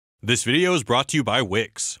This video is brought to you by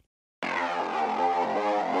Wix.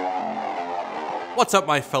 What's up,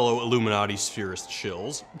 my fellow Illuminati spherist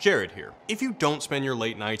shills? Jared here. If you don't spend your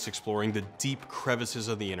late nights exploring the deep crevices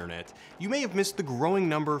of the internet, you may have missed the growing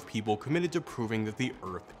number of people committed to proving that the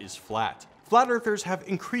Earth is flat. Flat Earthers have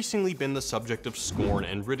increasingly been the subject of scorn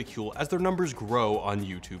and ridicule as their numbers grow on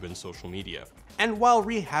YouTube and social media. And while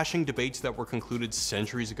rehashing debates that were concluded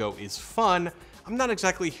centuries ago is fun, I'm not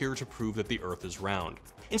exactly here to prove that the Earth is round.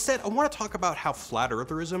 Instead, I want to talk about how flat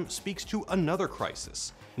eartherism speaks to another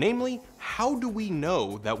crisis. Namely, how do we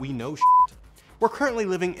know that we know shit? We're currently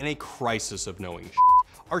living in a crisis of knowing shit.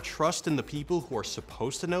 Our trust in the people who are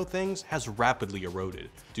supposed to know things has rapidly eroded.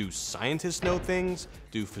 Do scientists know things?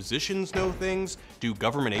 Do physicians know things? Do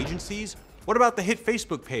government agencies? What about the hit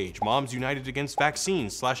Facebook page, Moms United Against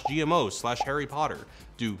Vaccines /GMOs/Harry Potter?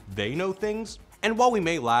 Do they know things? And while we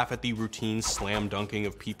may laugh at the routine slam dunking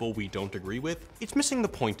of people we don't agree with, it's missing the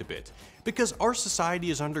point a bit, because our society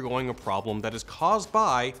is undergoing a problem that is caused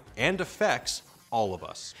by and affects all of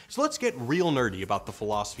us. So let's get real nerdy about the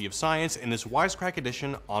philosophy of science in this Wisecrack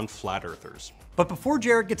edition on Flat Earthers. But before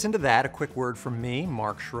Jared gets into that, a quick word from me,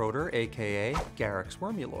 Mark Schroeder, aka Garrick's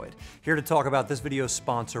Wormuloid, here to talk about this video's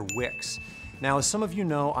sponsor, Wix. Now, as some of you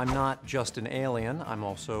know, I'm not just an alien, I'm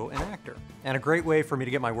also an actor. And a great way for me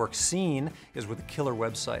to get my work seen is with a killer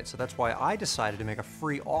website. So that's why I decided to make a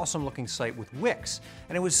free, awesome looking site with Wix.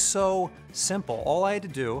 And it was so simple. All I had to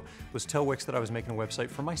do was tell Wix that I was making a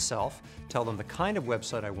website for myself, tell them the kind of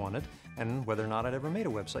website I wanted, and whether or not I'd ever made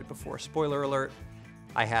a website before. Spoiler alert,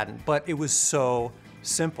 I hadn't. But it was so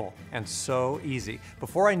simple and so easy.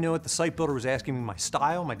 Before I knew it, the site builder was asking me my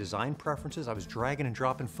style, my design preferences. I was dragging and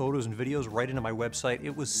dropping photos and videos right into my website.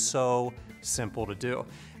 It was so simple to do.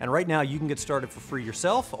 And right now you can get started for free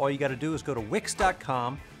yourself. All you got to do is go to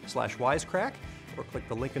wix.com/wisecrack or click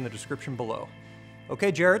the link in the description below.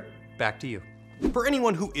 Okay, Jared, back to you. For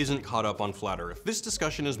anyone who isn't caught up on Flat Earth, this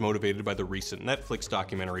discussion is motivated by the recent Netflix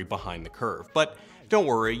documentary Behind the Curve. But don't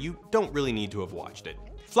worry, you don't really need to have watched it.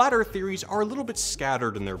 Flat Earth theories are a little bit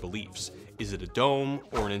scattered in their beliefs. Is it a dome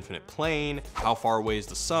or an infinite plane? How far away is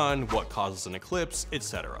the sun? What causes an eclipse?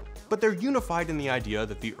 Etc. But they're unified in the idea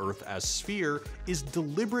that the Earth as sphere is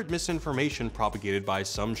deliberate misinformation propagated by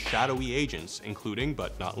some shadowy agents, including,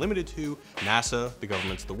 but not limited to, NASA, the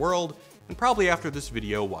governments of the world, and probably after this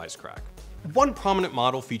video, Wisecrack. One prominent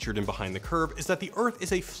model featured in Behind the Curve is that the Earth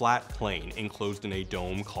is a flat plane enclosed in a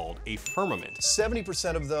dome called a firmament.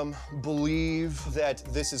 70% of them believe that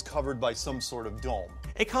this is covered by some sort of dome.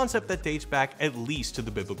 A concept that dates back at least to the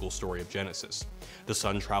biblical story of Genesis. The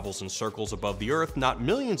sun travels in circles above the Earth, not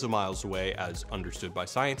millions of miles away as understood by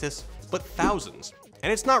scientists, but thousands.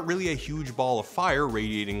 And it's not really a huge ball of fire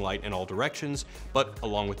radiating light in all directions, but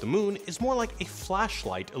along with the moon, is more like a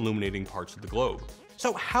flashlight illuminating parts of the globe.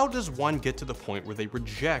 So how does one get to the point where they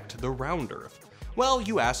reject the round Earth? Well,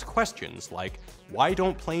 you ask questions like, why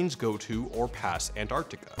don't planes go to or pass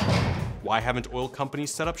Antarctica? Why haven't oil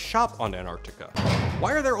companies set up shop on Antarctica?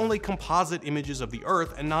 Why are there only composite images of the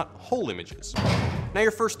Earth and not whole images? Now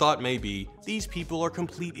your first thought may be, these people are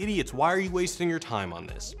complete idiots, why are you wasting your time on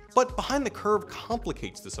this? But Behind the Curve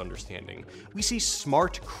complicates this understanding. We see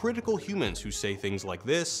smart, critical humans who say things like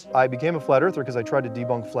this. I became a flat earther because I tried to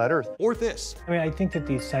debunk flat Earth. Or this. I mean, I think that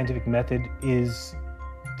the scientific method is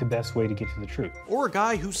the best way to get to the truth. Or a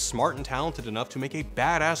guy who's smart and talented enough to make a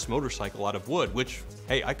badass motorcycle out of wood, which,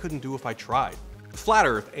 hey, I couldn't do if I tried. Flat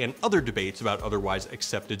Earth and other debates about otherwise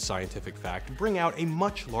accepted scientific fact bring out a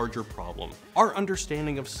much larger problem. Our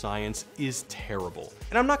understanding of science is terrible.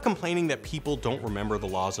 And I'm not complaining that people don't remember the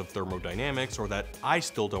laws of thermodynamics or that I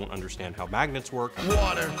still don't understand how magnets work.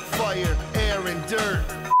 Water, fire, air, and dirt.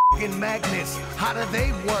 F***ing magnets, how do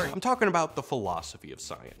they work? I'm talking about the philosophy of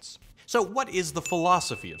science. So what is the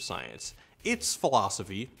philosophy of science? It's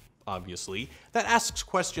philosophy, obviously, that asks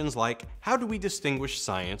questions like, how do we distinguish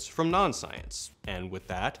science from non-science? And with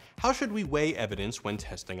that, how should we weigh evidence when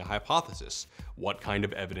testing a hypothesis? What kind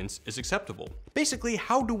of evidence is acceptable? Basically,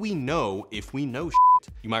 how do we know if we know shit?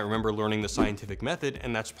 You might remember learning the scientific method,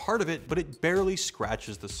 and that's part of it, but it barely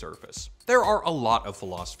scratches the surface. There are a lot of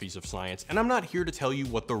philosophies of science, and I'm not here to tell you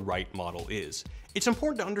what the right model is. It's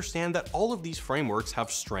important to understand that all of these frameworks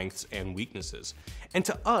have strengths and weaknesses. And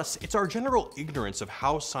to us, it's our general ignorance of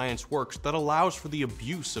how science works that allows for the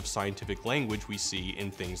abuse of scientific language we see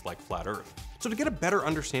in things like Flat Earth. So to get a better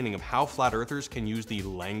understanding of how Flat Earthers can use the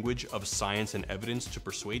language of science and evidence to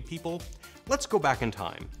persuade people, let's go back in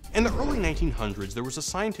time. In the early 1900s, there was a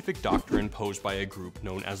scientific doctrine posed by a group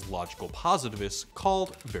known as logical positivists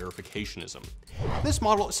called verificationism. This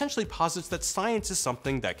model essentially posits that science is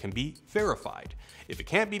something that can be verified. If it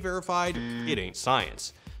can't be verified, it ain't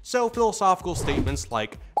science. So philosophical statements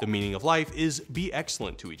like the meaning of life is be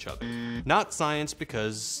excellent to each other. Not science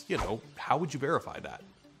because, how would you verify that?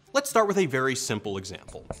 Let's start with a very simple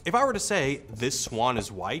example. If I were to say, this swan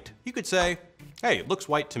is white, you could say, hey, it looks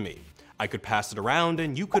white to me. I could pass it around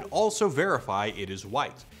and you could also verify it is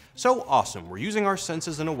white. So awesome, we're using our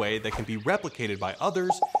senses in a way that can be replicated by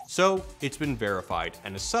others, so it's been verified,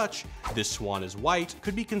 and as such, this swan is white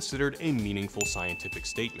could be considered a meaningful scientific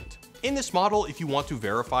statement. In this model, if you want to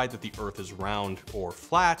verify that the Earth is round or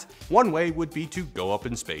flat, one way would be to go up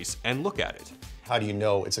in space and look at it. How do you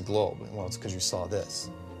know it's a globe? Well, it's because you saw this.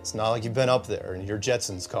 It's not like you've been up there in your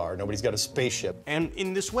Jetsons car. Nobody's got a spaceship. And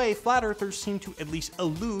in this way, flat earthers seem to at least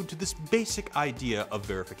allude to this basic idea of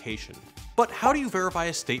verification. But how do you verify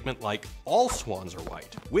a statement like all swans are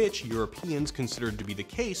white, which Europeans considered to be the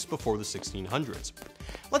case before the 1600s?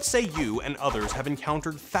 Let's say you and others have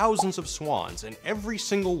encountered thousands of swans and every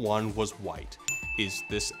single one was white. Is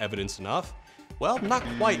this evidence enough? Well, not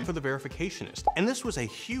quite for the verificationist, and this was a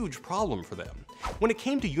huge problem for them. When it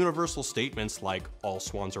came to universal statements like all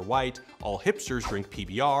swans are white, all hipsters drink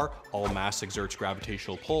PBR, all mass exerts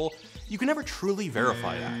gravitational pull, you can never truly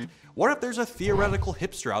verify that. What if there's a theoretical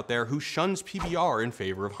hipster out there who shuns PBR in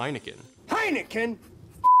favor of Heineken? Heineken?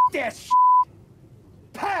 That shit.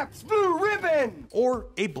 Pabst Blue Ribbon! Or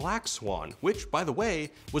a black swan, which, by the way,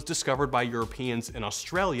 was discovered by Europeans in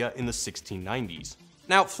Australia in the 1690s.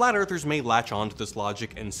 Now, flat earthers may latch on to this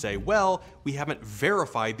logic and say, well, we haven't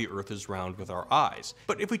verified the Earth is round with our eyes.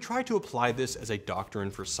 But if we try to apply this as a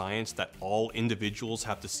doctrine for science that all individuals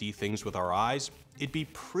have to see things with our eyes, it'd be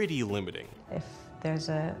pretty limiting. If there's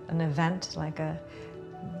an event like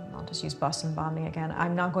I'll just use Boston bombing again,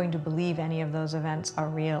 I'm not going to believe any of those events are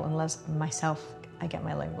real unless I get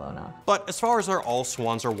my leg blown off. But as far as our all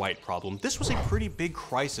swans are white problem, this was a pretty big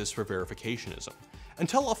crisis for verificationism,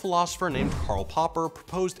 until a philosopher named Karl Popper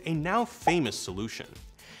proposed a now famous solution.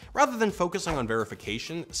 Rather than focusing on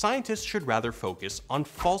verification, scientists should rather focus on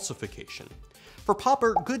falsification. For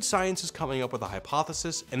Popper, good science is coming up with a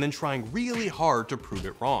hypothesis and then trying really hard to prove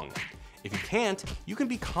it wrong. If you can't, you can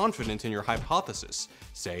be confident in your hypothesis,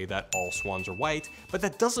 say that all swans are white, but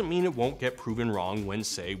that doesn't mean it won't get proven wrong when,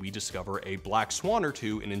 say, we discover a black swan or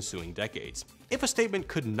two in ensuing decades. If a statement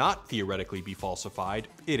could not theoretically be falsified,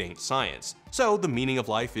 it ain't science. So the meaning of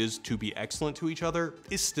life is to be excellent to each other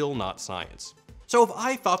is still not science. So if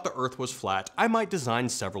I thought the Earth was flat, I might design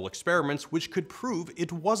several experiments which could prove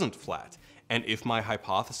it wasn't flat. And if my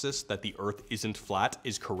hypothesis that the Earth isn't flat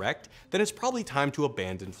is correct, then it's probably time to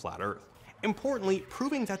abandon flat Earth. Importantly,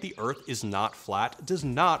 proving that the Earth is not flat does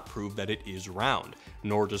not prove that it is round,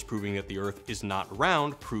 nor does proving that the Earth is not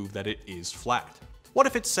round prove that it is flat. What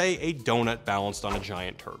if it's, say, a donut balanced on a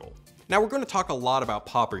giant turtle? Now, we're going to talk a lot about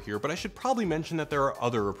Popper here, but I should probably mention that there are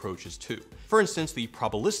other approaches too. For instance, the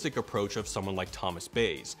probabilistic approach of someone like Thomas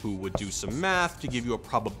Bayes, who would do some math to give you a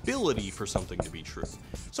probability for something to be true.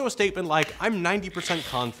 So a statement like, I'm 90%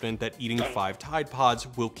 confident that eating 5 Tide Pods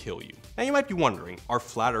will kill you. Now you might be wondering, are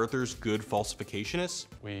flat earthers good falsificationists?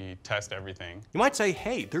 We test everything. You might say,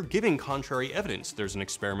 hey, they're giving contrary evidence. There's an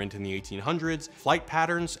experiment in the 1800s, flight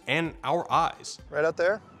patterns, and our eyes. Right out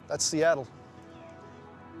there, that's Seattle.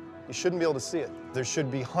 You shouldn't be able to see it. There should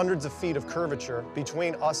be hundreds of feet of curvature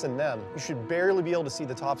between us and them. You should barely be able to see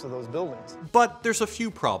the tops of those buildings. But there's a few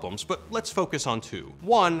problems, but let's focus on 2.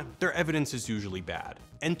 1, their evidence is usually bad.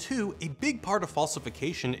 And 2, a big part of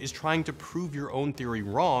falsification is trying to prove your own theory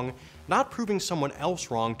wrong, not proving someone else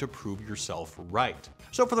wrong to prove yourself right.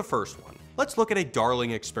 So for the first one, let's look at a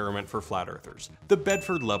darling experiment for flat earthers, the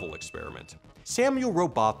Bedford Level experiment. Samuel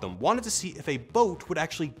Rowbotham wanted to see if a boat would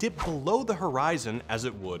actually dip below the horizon as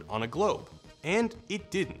it would on a globe. And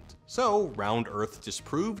it didn't. So, round Earth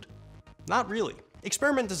disproved? Not really.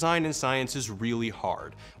 Experiment design in science is really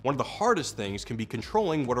hard. One of the hardest things can be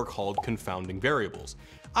controlling what are called confounding variables,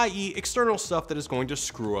 i.e. external stuff that is going to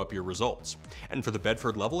screw up your results. And for the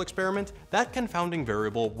Bedford Level experiment, that confounding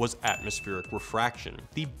variable was atmospheric refraction,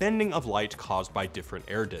 the bending of light caused by different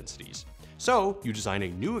air densities. So you design a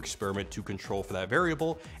new experiment to control for that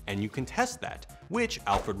variable, and you can test that, which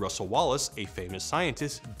Alfred Russel Wallace, a famous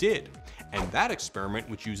scientist, did. And that experiment,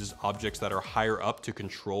 which uses objects that are higher up to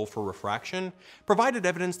control for refraction, provided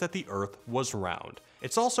evidence that the Earth was round.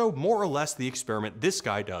 It's also more or less the experiment this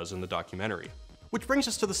guy does in the documentary. Which brings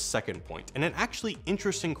us to the second point, and an actually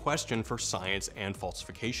interesting question for science and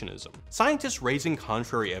falsificationism. Scientists raising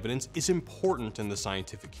contrary evidence is important in the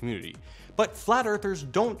scientific community, but flat earthers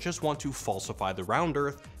don't just want to falsify the round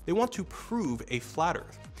Earth, they want to prove a flat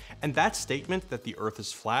Earth. And that statement that the Earth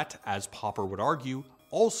is flat, as Popper would argue,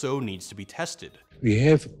 also needs to be tested. We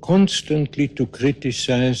have constantly to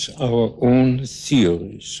criticize our own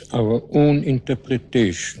theories, our own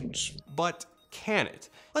interpretations. But can it?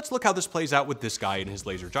 Let's look how this plays out with this guy in his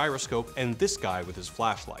laser gyroscope and this guy with his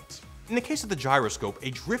flashlights. In the case of the gyroscope,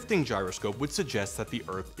 a drifting gyroscope would suggest that the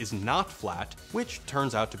Earth is not flat, which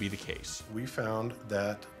turns out to be the case. We found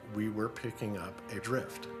that we were picking up a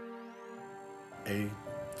drift, a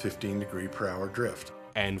 15-degree-per-hour drift.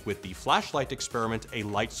 And with the flashlight experiment, a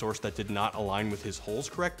light source that did not align with his holes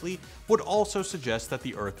correctly would also suggest that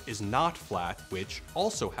the Earth is not flat, which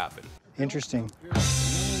also happened. Interesting.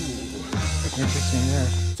 Interesting there.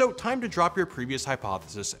 So time to drop your previous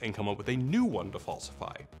hypothesis and come up with a new one to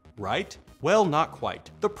falsify, right? Well, not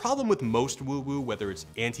quite. The problem with most woo-woo, whether it's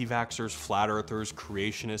anti-vaxxers, flat earthers,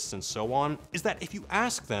 creationists, and so on, is that if you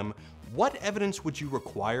ask them, what evidence would you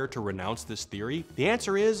require to renounce this theory? The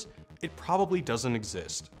answer is, it probably doesn't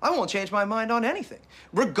exist. I won't change my mind on anything,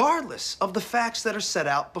 regardless of the facts that are set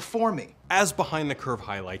out before me. As Behind the Curve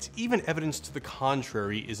highlights, even evidence to the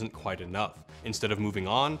contrary isn't quite enough. Instead of moving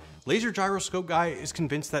on, Laser Gyroscope Guy is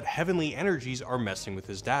convinced that heavenly energies are messing with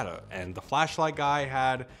his data, and the flashlight guy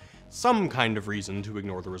had some kind of reason to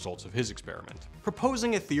ignore the results of his experiment.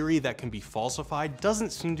 Proposing a theory that can be falsified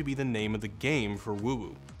doesn't seem to be the name of the game for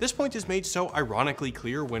woo-woo. This point is made so ironically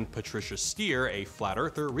clear when Patricia Steer, a flat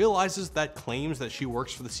earther, realizes that claims that she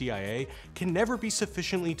works for the CIA can never be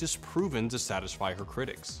sufficiently disproven to satisfy her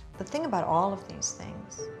critics. The thing about all of these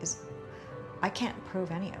things is I can't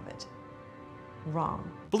prove any of it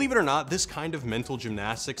wrong. Believe it or not, this kind of mental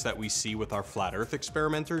gymnastics that we see with our flat earth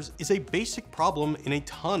experimenters is a basic problem in a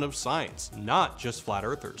ton of science, not just flat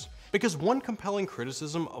earthers. Because one compelling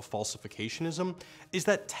criticism of falsificationism is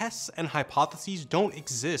that tests and hypotheses don't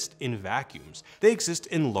exist in vacuums. They exist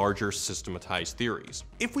in larger systematized theories.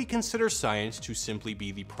 If we consider science to simply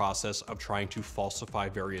be the process of trying to falsify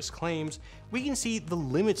various claims, we can see the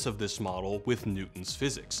limits of this model with Newton's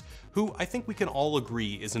physics, who I think we can all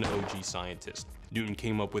agree is an OG scientist. Newton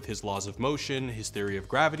came up with his laws of motion, his theory of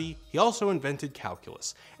gravity, he also invented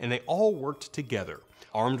calculus, and they all worked together.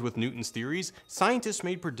 Armed with Newton's theories, scientists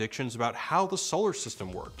made predictions about how the solar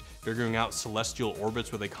system worked, figuring out celestial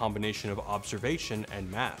orbits with a combination of observation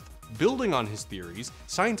and math. Building on his theories,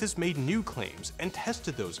 scientists made new claims and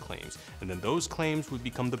tested those claims, and then those claims would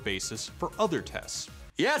become the basis for other tests.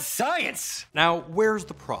 Yes, science! Now, where's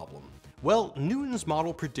the problem? Well, Newton's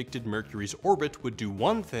model predicted Mercury's orbit would do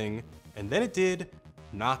one thing, and then it did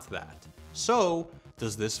not that. So,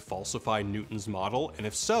 does this falsify Newton's model? And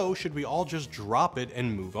if so, should we all just drop it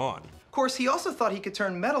and move on? Of course, he also thought he could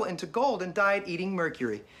turn metal into gold and died eating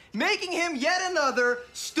mercury, making him yet another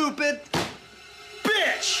stupid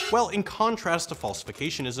bitch! Well, in contrast to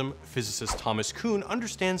falsificationism, physicist Thomas Kuhn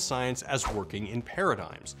understands science as working in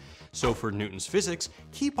paradigms. So for Newton's physics,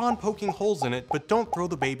 keep on poking holes in it, but don't throw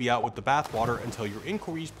the baby out with the bathwater until your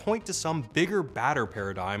inquiries point to some bigger, badder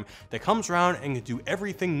paradigm that comes around and can do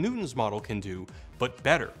everything Newton's model can do, but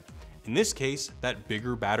better. In this case, that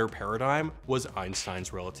bigger, badder paradigm was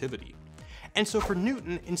Einstein's relativity. And so for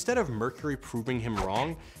Newton, instead of Mercury proving him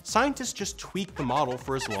wrong, scientists just tweaked the model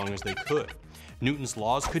for as long as they could. Newton's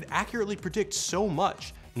laws could accurately predict so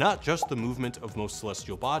much, not just the movement of most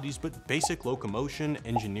celestial bodies, but basic locomotion,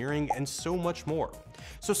 engineering, and so much more.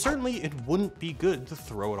 So certainly it wouldn't be good to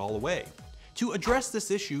throw it all away. To address this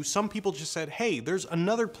issue, some people just said, hey, there's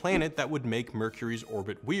another planet that would make Mercury's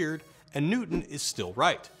orbit weird, and Newton is still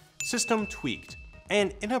right. System tweaked.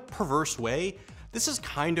 And in a perverse way, this is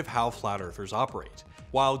kind of how flat earthers operate.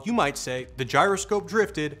 While you might say, the gyroscope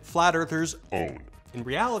drifted, flat earthers own. In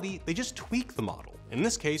reality, they just tweak the model, in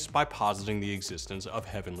this case by positing the existence of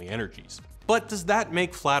heavenly energies. But does that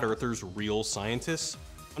make flat earthers real scientists?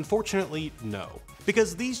 Unfortunately, no,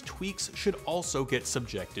 because these tweaks should also get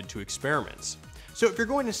subjected to experiments. So if you're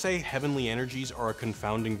going to say heavenly energies are a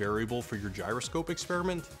confounding variable for your gyroscope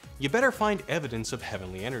experiment, you better find evidence of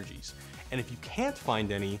heavenly energies. And if you can't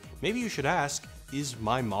find any, maybe you should ask, is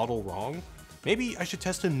my model wrong? Maybe I should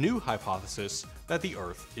test a new hypothesis that the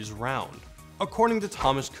Earth is round. According to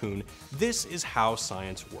Thomas Kuhn, this is how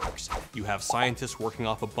science works. You have scientists working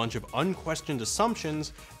off a bunch of unquestioned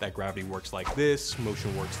assumptions that gravity works like this,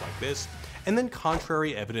 motion works like this, and then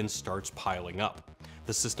contrary evidence starts piling up.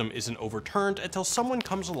 The system isn't overturned until someone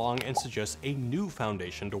comes along and suggests a new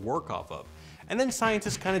foundation to work off of, and then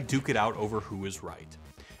scientists kind of duke it out over who is right.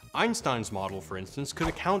 Einstein's model, for instance, could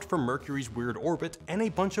account for Mercury's weird orbit and a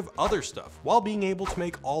bunch of other stuff, while being able to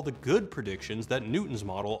make all the good predictions that Newton's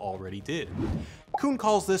model already did. Kuhn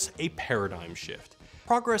calls this a paradigm shift.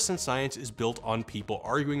 Progress in science is built on people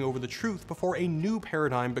arguing over the truth before a new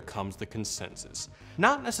paradigm becomes the consensus,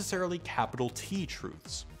 not necessarily capital T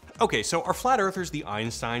truths. Okay, so are flat earthers the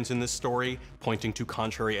Einsteins in this story, pointing to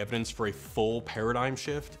contrary evidence for a full paradigm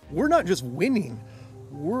shift? We're not just winning,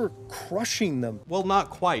 we're crushing them. Well,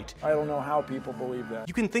 not quite. I don't know how people believe that.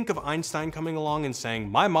 You can think of Einstein coming along and saying,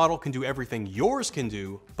 my model can do everything yours can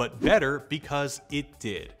do, but better because it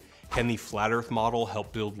did. Can the flat earth model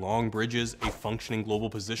help build long bridges, a functioning global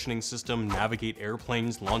positioning system, navigate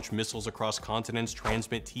airplanes, launch missiles across continents,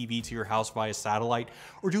 transmit TV to your house via satellite,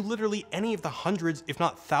 or do literally any of the hundreds, if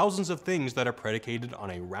not thousands of things that are predicated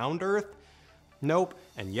on a round earth? Nope,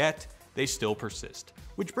 and yet they still persist.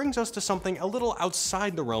 Which brings us to something a little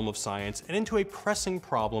outside the realm of science and into a pressing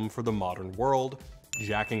problem for the modern world: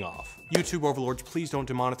 jacking off. YouTube overlords, please don't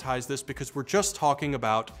demonetize this because we're just talking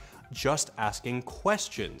about just asking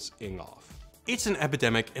questions-ing off. It's an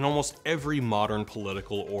epidemic in almost every modern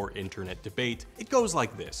political or internet debate. It goes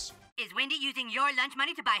like this. Is Wendy using your lunch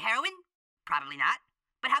money to buy heroin? Probably not.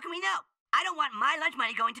 But how can we know? I don't want my lunch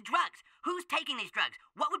money going to drugs. Who's taking these drugs?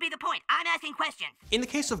 What would be the point? I'm asking questions. In the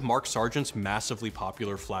case of Mark Sargent's massively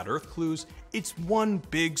popular Flat Earth clues, it's one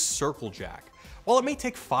big circle jack. While it may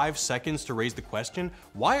take 5 seconds to raise the question,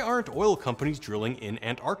 why aren't oil companies drilling in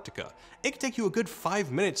Antarctica? It could take you a good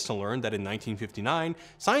 5 minutes to learn that in 1959,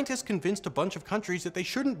 scientists convinced a bunch of countries that they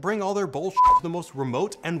shouldn't bring all their bullshit to the most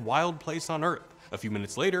remote and wild place on Earth. A few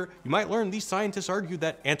minutes later, you might learn these scientists argued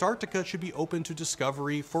that Antarctica should be open to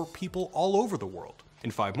discovery for people all over the world. In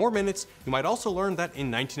 5 more minutes, you might also learn that in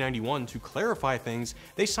 1991, to clarify things,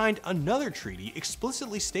 they signed another treaty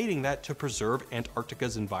explicitly stating that to preserve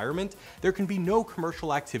Antarctica's environment, there can be no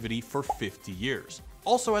commercial activity for 50 years.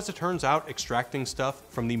 Also, as it turns out, extracting stuff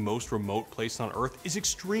from the most remote place on Earth is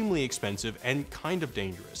extremely expensive and kind of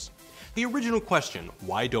dangerous. The original question,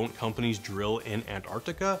 why don't companies drill in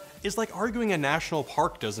Antarctica, is like arguing a national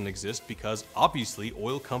park doesn't exist because obviously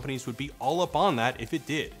oil companies would be all up on that if it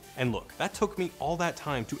did. And look, that took me all that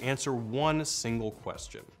time to answer one single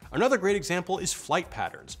question. Another great example is flight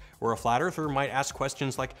patterns, where a flat earther might ask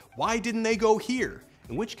questions like, why didn't they go here?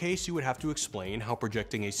 In which case you would have to explain how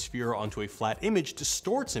projecting a sphere onto a flat image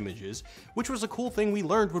distorts images, which was a cool thing we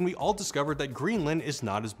learned when we all discovered that Greenland is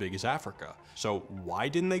not as big as Africa. So why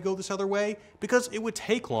didn't they go this other way? Because it would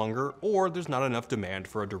take longer, or there's not enough demand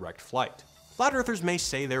for a direct flight. Flat earthers may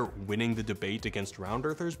say they're winning the debate against round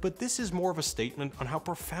earthers, but this is more of a statement on how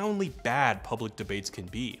profoundly bad public debates can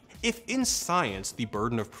be. If in science the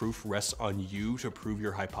burden of proof rests on you to prove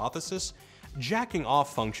your hypothesis, jacking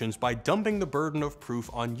off functions by dumping the burden of proof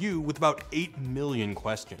on you with about 8 million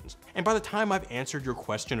questions. And by the time I've answered your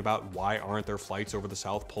question about why aren't there flights over the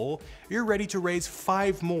South Pole, you're ready to raise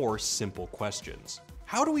 5 more simple questions.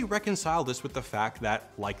 How do we reconcile this with the fact that,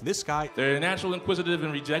 like this guy, their natural inquisitive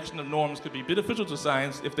and rejection of norms could be beneficial to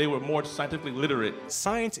science if they were more scientifically literate?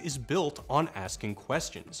 Science is built on asking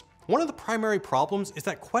questions. One of the primary problems is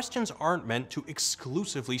that questions aren't meant to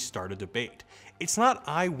exclusively start a debate. It's not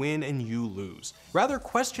I win and you lose. Rather,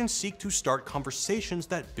 questions seek to start conversations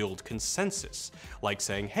that build consensus, like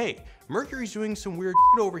saying, hey, Mercury's doing some weird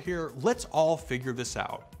shit over here, let's all figure this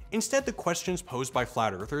out. Instead, the questions posed by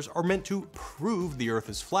flat earthers are meant to prove the Earth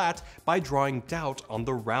is flat by drawing doubt on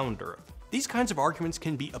the round Earth. These kinds of arguments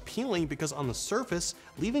can be appealing because on the surface,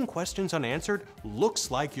 leaving questions unanswered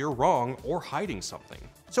looks like you're wrong or hiding something.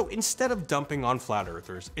 So instead of dumping on flat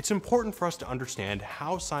earthers, it's important for us to understand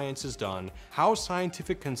how science is done, how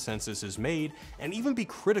scientific consensus is made, and even be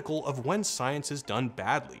critical of when science is done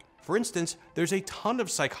badly. For instance, there's a ton of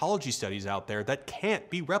psychology studies out there that can't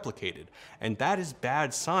be replicated, and that is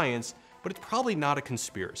bad science, but it's probably not a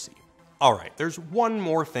conspiracy. Alright, there's one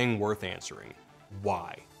more thing worth answering.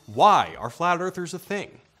 Why? Why are flat earthers a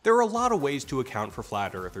thing? There are a lot of ways to account for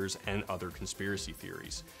flat earthers and other conspiracy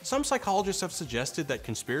theories. Some psychologists have suggested that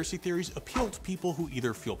conspiracy theories appeal to people who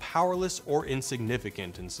either feel powerless or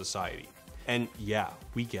insignificant in society. And yeah,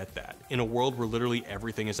 we get that. In a world where literally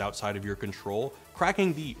everything is outside of your control,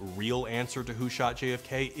 cracking the real answer to who shot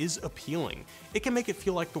JFK is appealing. It can make it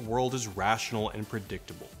feel like the world is rational and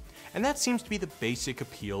predictable. And that seems to be the basic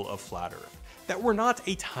appeal of Flat Earth. That we're not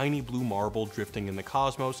a tiny blue marble drifting in the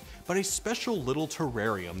cosmos, but a special little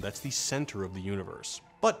terrarium that's the center of the universe.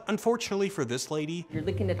 But unfortunately for this lady, you're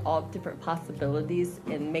looking at all different possibilities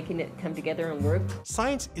and making it come together and work.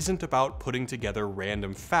 Science isn't about putting together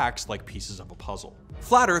random facts like pieces of a puzzle.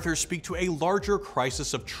 Flat earthers speak to a larger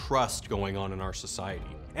crisis of trust going on in our society.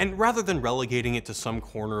 And rather than relegating it to some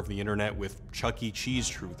corner of the internet with Chuck E. Cheese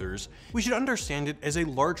truthers, we should understand it as a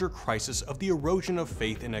larger crisis of the erosion of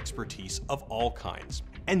faith and expertise of all kinds.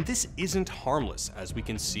 And this isn't harmless, as we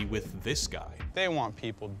can see with this guy. They want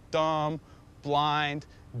people dumb, blind,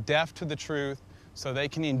 deaf to the truth, so they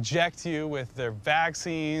can inject you with their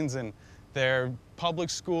vaccines and their public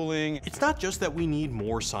schooling. It's not just that we need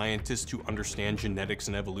more scientists to understand genetics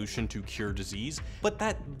and evolution to cure disease, but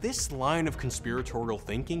that this line of conspiratorial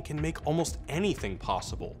thinking can make almost anything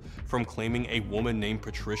possible, from claiming a woman named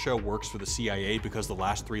Patricia works for the CIA because the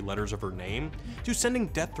last 3 letters of her name, to sending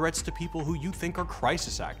death threats to people who you think are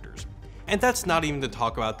crisis actors. And that's not even to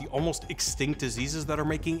talk about the almost extinct diseases that are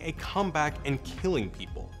making a comeback and killing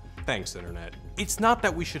people. Thanks, Internet. It's not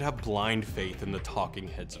that we should have blind faith in the talking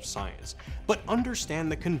heads of science, but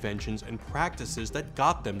understand the conventions and practices that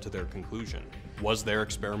got them to their conclusion. Was their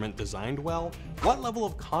experiment designed well? What level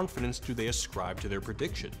of confidence do they ascribe to their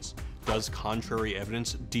predictions? Does contrary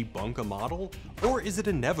evidence debunk a model? Or is it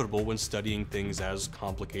inevitable when studying things as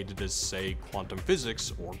complicated as, say, quantum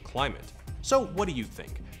physics or climate? So what do you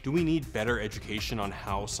think? Do we need better education on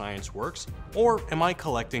how science works? Or am I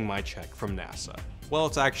collecting my check from NASA? Well,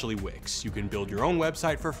 it's actually Wix. You can build your own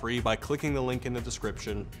website for free by clicking the link in the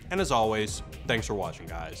description. And as always, thanks for watching,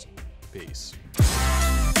 guys. Peace.